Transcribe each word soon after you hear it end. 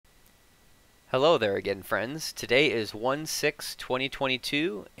Hello there again, friends. Today is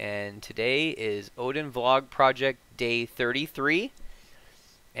 1/6/2022, and today is Odin Vlog Project Day 33,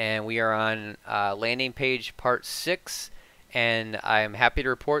 and we are on landing page part 6, and I'm happy to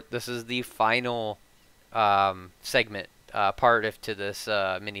report this is the final segment to this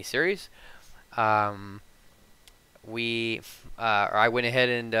mini-series. I went ahead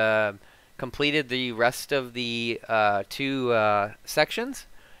and completed the rest of the two sections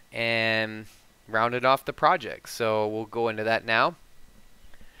and rounded off the project. So we'll go into that now.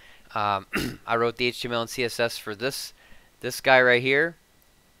 I wrote the HTML and CSS for this guy right here,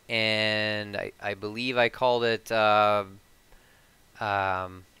 and I believe I called it call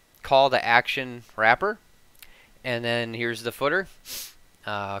to action wrapper. And then here's the footer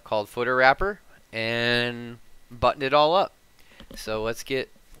called footer wrapper, and buttoned it all up. So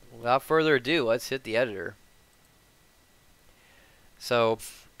without further ado, let's hit the editor. So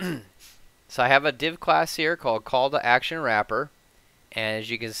I have a div class here called call to action wrapper, and as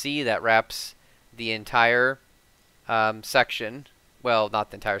you can see, that wraps the entire section. Well,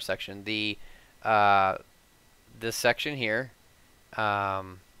 not the entire section. This section here.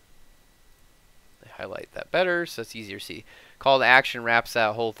 Highlight that better so it's easier to see. Call to action wraps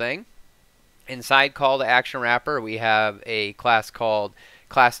that whole thing. Inside call to action wrapper, we have a class called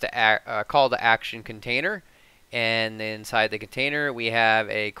call to action container. And inside the container, we have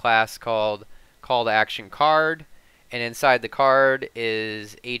a class called call to action card. And inside the card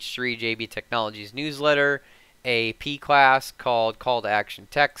is H3 JB Technologies newsletter, a P class called call to action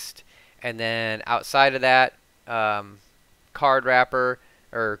text. And then outside of that, card wrapper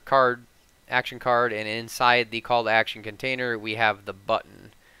or card action card. And inside the call to action container, we have the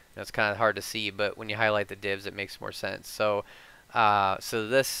button. That's kind of hard to see, but when you highlight the divs, it makes more sense. So, so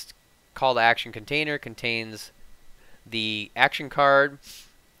this call to action container contains the action card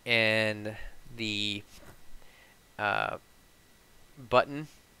and the button,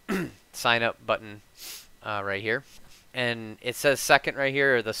 sign up button right here. And it says second right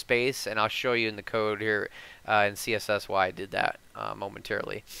here, or the space, and I'll show you in the code here in CSS why I did that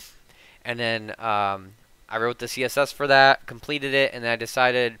momentarily. And then I wrote the CSS for that, completed it, and then I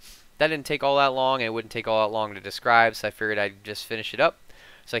decided that didn't take all that long, and it wouldn't take all that long to describe, so I figured I'd just finish it up.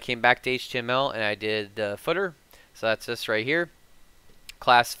 So I came back to HTML and I did the footer. So that's this right here,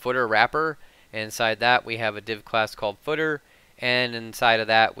 class footer wrapper. And inside that we have a div class called footer, and inside of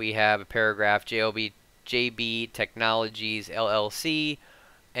that we have a paragraph JB Technologies LLC,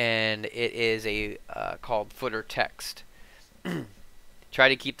 and it is a called footer text. Try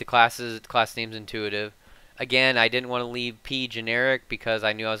to keep the class names intuitive. Again, I didn't want to leave P generic because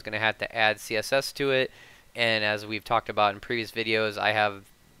I knew I was going to have to add CSS to it, and as we've talked about in previous videos, I have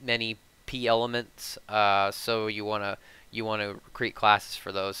many P elements, so you want to create classes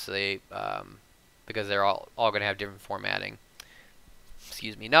for those, so they because they're all going to have different formatting.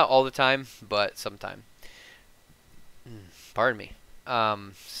 Excuse me, not all the time, but sometime. Pardon me.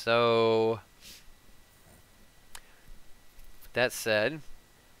 So with that said,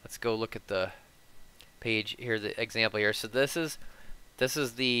 let's go look at the page here, the example here. So this is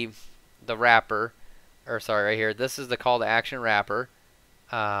the wrapper, or sorry, right here. This is the call to action wrapper.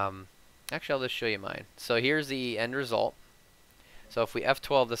 Actually, I'll just show you mine. So here's the end result. So if we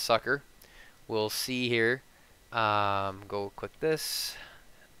F12 this sucker, we'll see here. Go click this,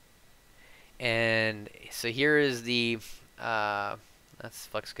 and so here is the that's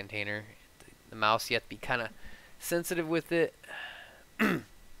flex container. The mouse, you have to be kind of sensitive with it. There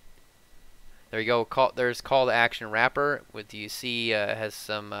you go. There's call to action wrapper. With you see has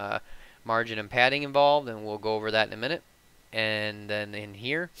some margin and padding involved, and we'll go over that in a minute. And then in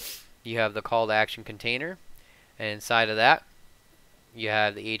here you have the call to action container, and inside of that you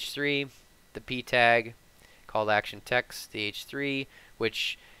have the H3, the P tag, call to action text, the H3,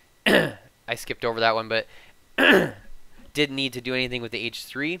 which I skipped over that one, but didn't need to do anything with the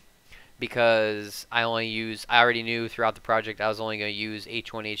H3 because I already knew throughout the project I was only going to use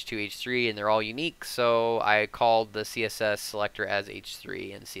H1, H2, H3, and they're all unique, so I called the CSS selector as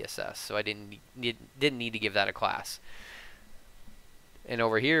H3 in CSS, so I didn't need to give that a class. And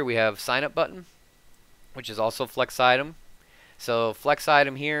over here we have sign up button, which is also flex item. So flex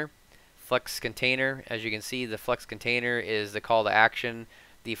item here, flex container. As you can see, the flex container is the call to action.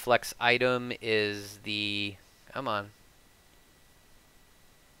 The flex item is the, come on.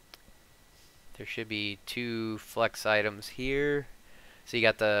 There should be two flex items here. So you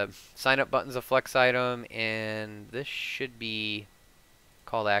got the sign up button's a flex item, and this should be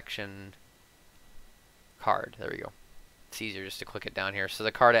call to action card. There we go. It's easier just to click it down here. So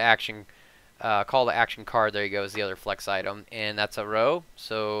the call to action card, there you go, is the other flex item, and that's a row.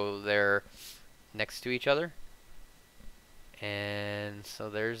 So they're next to each other. And so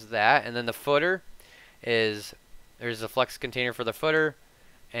there's that. And then the footer is, there's a flex container for the footer,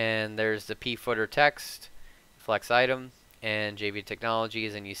 and there's the p footer text, flex item, and JB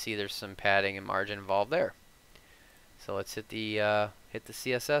Technologies, and you see there's some padding and margin involved there. So let's hit the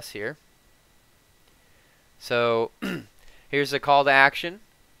CSS here. So here's the call to action.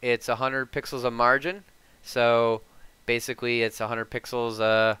 It's 100 pixels of margin. So basically it's 100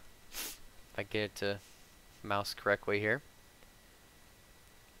 pixels. If I get it to mouse correctly here.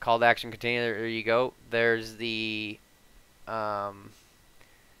 Call to action container. There you go. There's the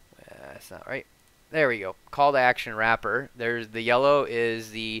that's not right. There we go. Call to action wrapper. There's the yellow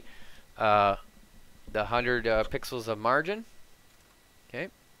is the 100 pixels of margin. Okay.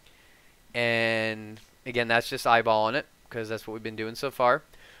 And again, that's just eyeballing it because that's what we've been doing so far.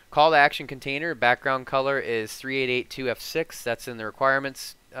 Call to action container background color is 3882F6. That's in the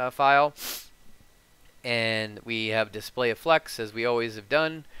requirements file. And we have display of flex as we always have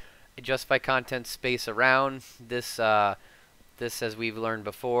done. Justify content space around this. This, as we've learned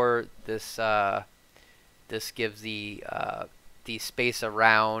before, this gives the space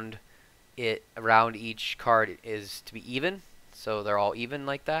around it, around each card is to be even, so they're all even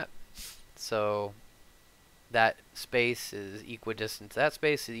like that. So that space is equidistant to that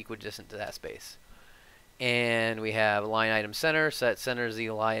space, is equidistant to that space. And we have line item center, so that centers the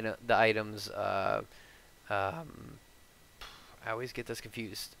items. I always get this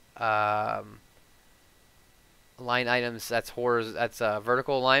confused. Line items, that's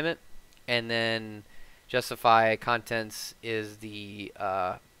vertical alignment, and then justify contents is the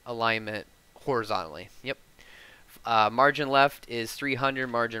alignment horizontally. Yep. Margin left is 300,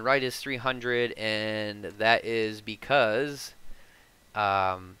 margin right is 300, and that is because,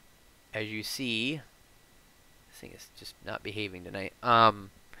 as you see, this thing is just not behaving tonight.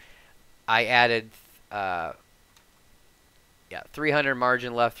 I added, 300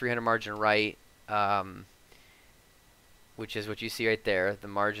 margin left, 300 margin right, which is what you see right there, the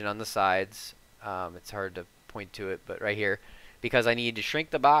margin on the sides. It's hard to point to it, but right here, because I needed to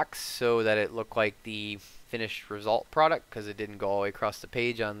shrink the box so that it looked like the finished result product, because it didn't go all the way across the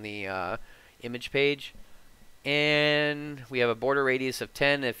page on the image page. And we have a border radius of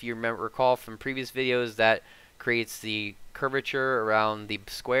 10. If you recall from previous videos, that creates the curvature around the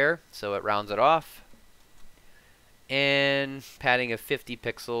square, so it rounds it off. And padding of 50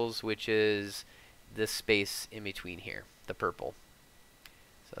 pixels, which is this space in between here, the purple.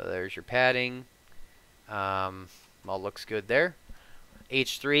 So there's your padding. All looks good there.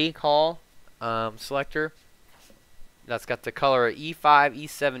 H3 call selector. That's got the color E5,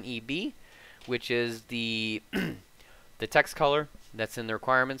 E7, EB, which is the the text color that's in the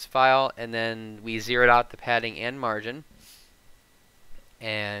requirements file, and then we zeroed out the padding and margin.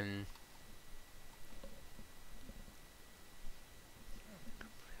 And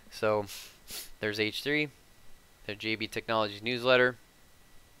so there's H3, the JB Technologies newsletter.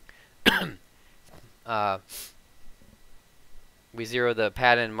 We zero the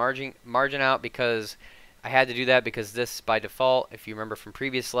padding and margin out because I had to do that because this by default, if you remember from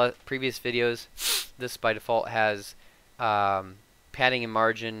previous videos, this by default has padding and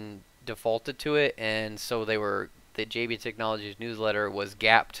margin defaulted to it, and so the JB Technologies newsletter was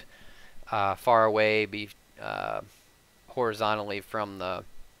gapped far away, horizontally from the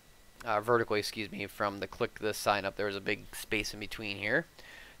vertically, excuse me, from the click this sign up. There was a big space in between here,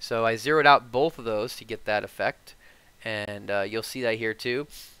 so I zeroed out both of those to get that effect, and you'll see that here too.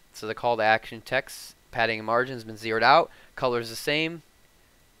 So the call to action text padding and margin has been zeroed out. Color is the same,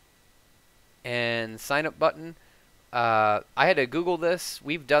 and sign up button. I had to Google this.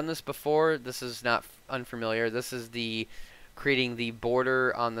 We've done this before. This is not unfamiliar. This is the creating the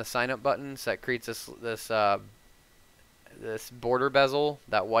border on the sign up button. So that creates this border bezel,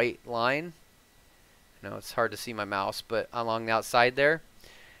 that white line. I know it's hard to see my mouse, but along the outside there.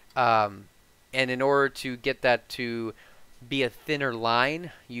 And in order to get that to be a thinner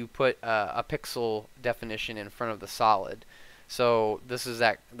line, you put a pixel definition in front of the solid. So this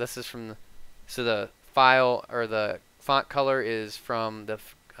is from the file, or the font color is from the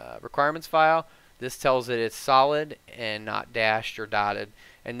requirements file. This tells it it's solid and not dashed or dotted,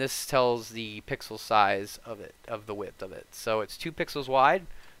 and this tells the pixel size of it, of the width of it. So it's 2 pixels wide,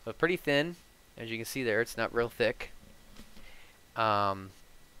 but pretty thin. As you can see there, it's not real thick. And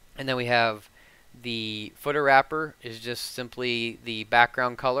then we have the footer wrapper is just simply the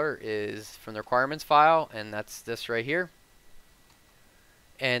background color is from the requirements file, and that's this right here.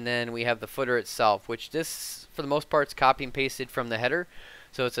 And then we have the footer itself, which this, for the most part, is copy and pasted from the header.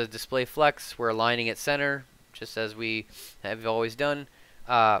 So it's a display flex. We're aligning it center, just as we have always done.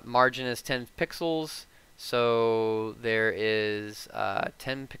 Margin is 10 pixels, so there is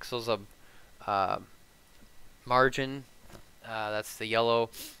 10 pixels of margin. That's the yellow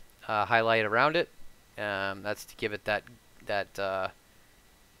highlight around it. That's to give it that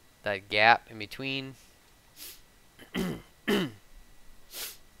that gap in between.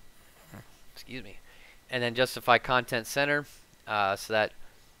 Excuse me. And then justify content center, so that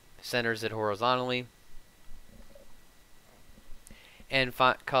centers it horizontally. And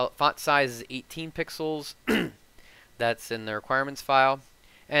font size is 18 pixels. That's in the requirements file.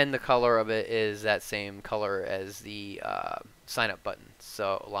 And the color of it is that same color as the sign up button,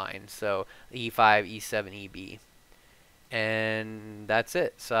 so line. So E5, E7, EB. And that's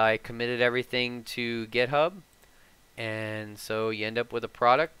it. So I committed everything to GitHub. And so you end up with a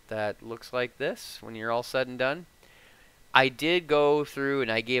product that looks like this when you're all said and done. I did go through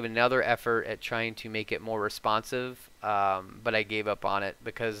and I gave another effort at trying to make it more responsive, but I gave up on it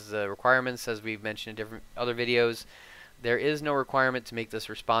because the requirements, as we've mentioned in different other videos, there is no requirement to make this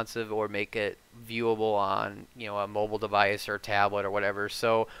responsive or make it viewable on, you know, a mobile device or tablet or whatever.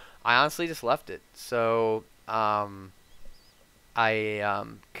 So I honestly just left it. So I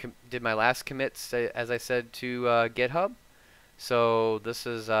did my last commits, as I said, to GitHub. So this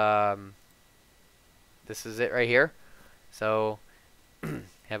is it right here. So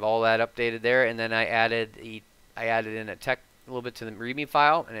have all that updated there, and then I added in a little bit to the README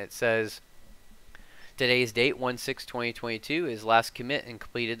file, and it says today's date 1/6/2022 is last commit and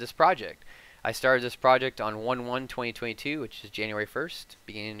completed this project. I started this project on 1/1/2022, which is January 1st,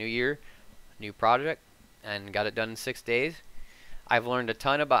 beginning of new year, new project, and got it done in 6 days. I've learned a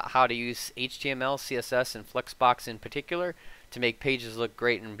ton about how to use HTML, CSS, and Flexbox in particular to make pages look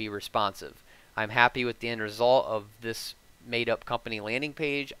great and be responsive. I'm happy with the end result of this made-up company landing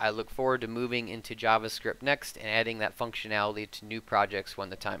page. I look forward to moving into JavaScript next and adding that functionality to new projects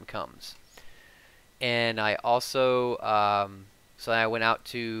when the time comes. And I also, so I went out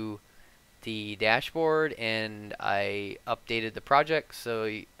to the dashboard and I updated the project.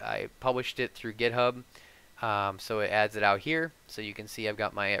 So I published it through GitHub. So it adds it out here. So you can see I've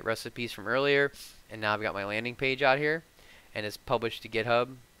got my recipes from earlier, and now I've got my landing page out here, and it's published to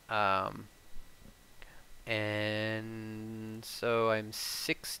GitHub. And so I'm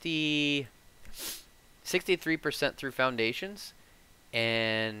 63% through foundations,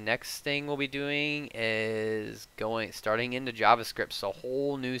 and next thing we'll be doing is starting into JavaScript. So a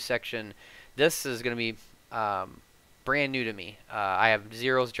whole new section. This is going to be brand new to me. I have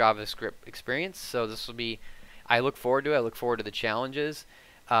zero JavaScript experience, so this will be, I look forward to it. I look forward to the challenges,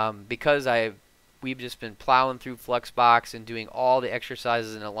 because we've just been plowing through Flexbox and doing all the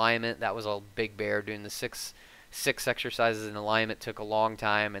exercises in alignment. That was a big bear. Doing the six exercises in alignment took a long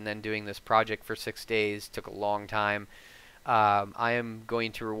time, and then doing this project for 6 days took a long time. I am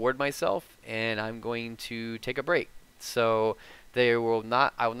going to reward myself, and I'm going to take a break. So I will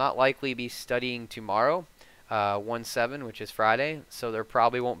not likely be studying tomorrow, 1/7, which is Friday. So there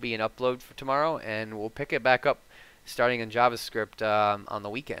probably won't be an upload for tomorrow, and we'll pick it back up starting in JavaScript on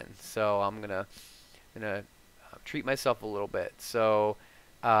the weekend. So I'm gonna treat myself a little bit. So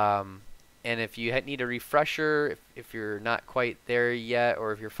and if you need a refresher, if you're not quite there yet,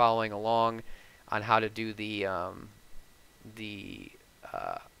 or if you're following along on how to do the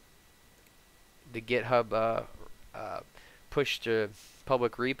GitHub push to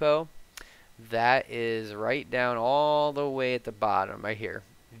public repo, that is right down all the way at the bottom right here.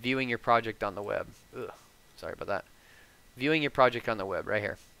 Viewing your project on the web. Ugh, sorry about that. Viewing your project on the web right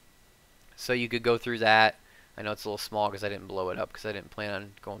here. So you could go through that. I know it's a little small because I didn't blow it up because I didn't plan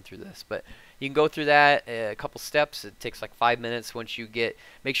on going through this, but you can go through that, a couple steps. It takes like 5 minutes. Once you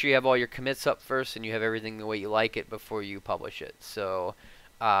make sure you have all your commits up first and you have everything the way you like it before you publish it. So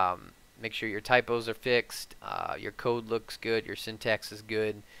make sure your typos are fixed, your code looks good, your syntax is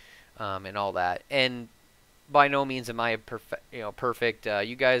good, and all that. And by no means am I perfect.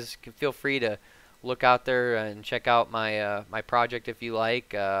 You guys can feel free to look out there and check out my my project if you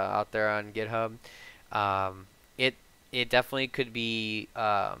like, out there on GitHub. It definitely could be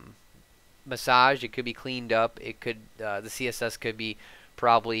massaged. It could be cleaned up. It could the CSS could be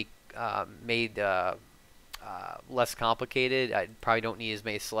probably made less complicated. I probably don't need as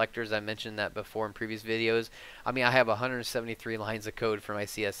many selectors. I mentioned that before in previous videos. I mean, I have 173 lines of code for my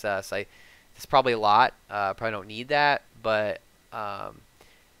CSS. It's probably a lot. Probably don't need that, but I'm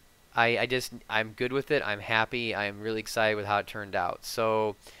good with it. I'm happy. I'm really excited with how it turned out.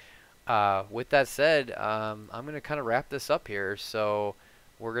 So with that said, I'm going to kind of wrap this up here. So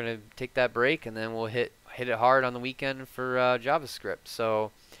we're going to take that break, and then we'll hit it hard on the weekend for JavaScript.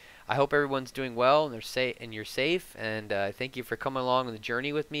 So I hope everyone's doing well and you're safe. And thank you for coming along on the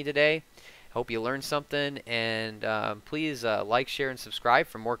journey with me today. Hope you learned something. And please like, share, and subscribe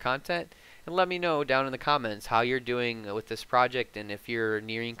for more content. And let me know down in the comments how you're doing with this project and if you're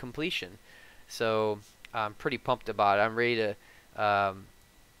nearing completion. So I'm pretty pumped about it. I'm ready to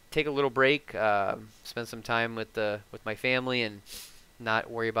take a little break, spend some time with my family, and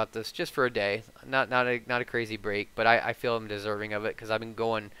not worry about this just for a day. Not a crazy break, but I feel I'm deserving of it because I've been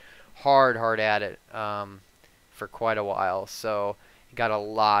going hard at it for quite a while. So got a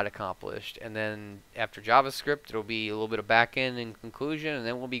lot accomplished, and then after JavaScript, it'll be a little bit of backend and conclusion, and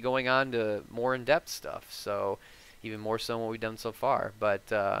then we'll be going on to more in-depth stuff. So even more so than what we've done so far.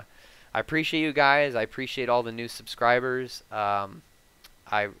 But I appreciate you guys. I appreciate all the new subscribers. I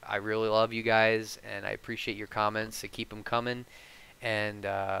really love you guys, and I appreciate your comments. So keep them coming, and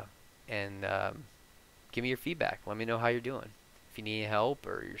give me your feedback. Let me know how you're doing. If you need help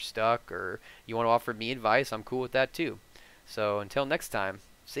or you're stuck or you want to offer me advice, I'm cool with that too. So until next time,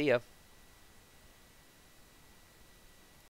 see ya.